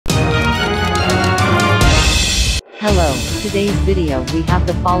Hello, today's video we have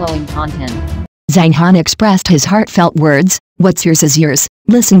the following content. Zhang Han expressed his heartfelt words, "What's yours is yours,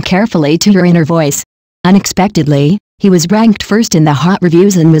 listen carefully to your inner voice." Unexpectedly, he was ranked first in the hot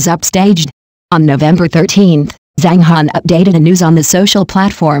reviews and was upstaged. On November 13th, Zhang Han updated a news on the social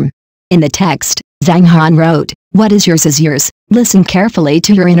platform. In the text, Zhang Han wrote, "What is yours, listen carefully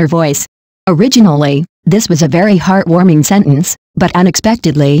to your inner voice." Originally, this was a very heartwarming sentence, but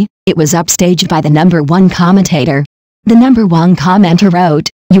unexpectedly, it was upstaged by the #1 commentator. The #1 commenter wrote,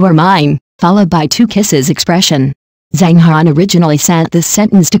 "You are mine," followed by 2 kisses expression. Zhang Han originally sent this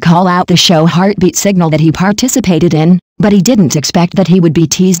sentence to call out the show Heartbeat Signal that he participated in, but he didn't expect that he would be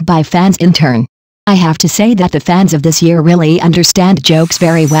teased by fans in turn. I have to say that the fans of this year really understand jokes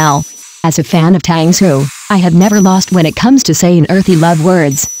very well. As a fan of Tangsu, I have never lost when it comes to saying earthy love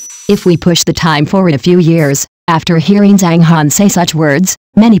words. If we push the time forward a few years, after hearing Zhang Han say such words,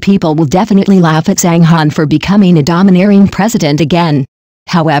 many people will definitely laugh at Zhang Han for becoming a domineering president again.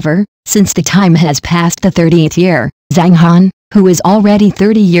 However, since the time has passed the 30th year, Zhang Han, who is already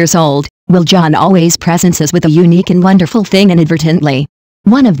 30 years old, will John always presents us with a unique and wonderful thing inadvertently.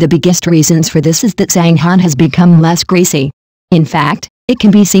 One of the biggest reasons for this is that Zhang Han has become less greasy. In fact, it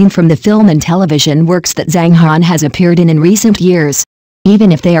can be seen from the film and television works that Zhang Han has appeared in recent years.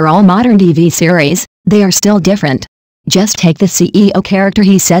 Even if they are all modern TV series, they are still different. Just take the CEO character.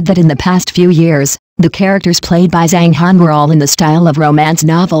 He said that in the past few years, the characters played by Zhang Han were all in the style of romance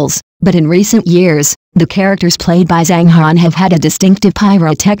novels, but in recent years, the characters played by Zhang Han have had a distinctive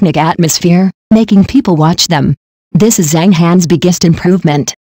pyrotechnic atmosphere, making people watch them. This is Zhang Han's biggest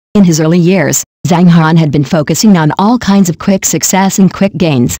improvement. In his early years, Zhang Han had been focusing on all kinds of quick success and quick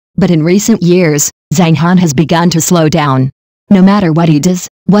gains, but in recent years, Zhang Han has begun to slow down. No matter what he does,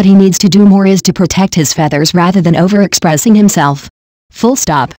 what he needs to do more is to protect his feathers rather than overexpressing himself. Full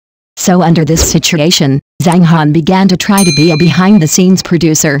stop. So under this situation, Zhang Han began to try to be a behind-the-scenes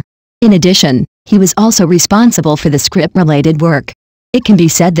producer. In addition, he was also responsible for the script-related work. It can be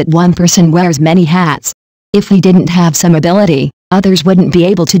said that one person wears many hats. If he didn't have some ability, others wouldn't be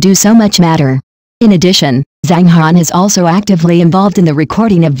able to do so much matter. In addition, Zhang Han is also actively involved in the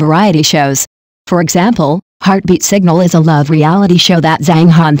recording of variety shows. For example, Heartbeat Signal is a love reality show that Zhang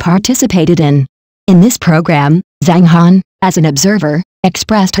Han participated in. In this program, Zhang Han, as an observer,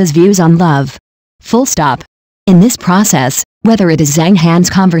 expressed his views on love. Full stop. In this process, whether it is Zhang Han's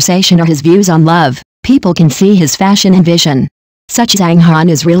conversation or his views on love, people can see his fashion and vision. Such Zhang Han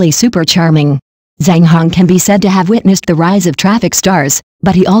is really super charming. Zhang Han can be said to have witnessed the rise of traffic stars,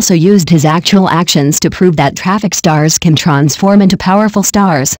 but he also used his actual actions to prove that traffic stars can transform into powerful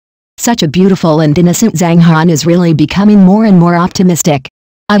stars. Such a beautiful and innocent Zhang Han is really becoming more and more optimistic.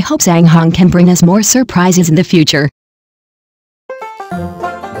 I hope Zhang Han can bring us more surprises in the future.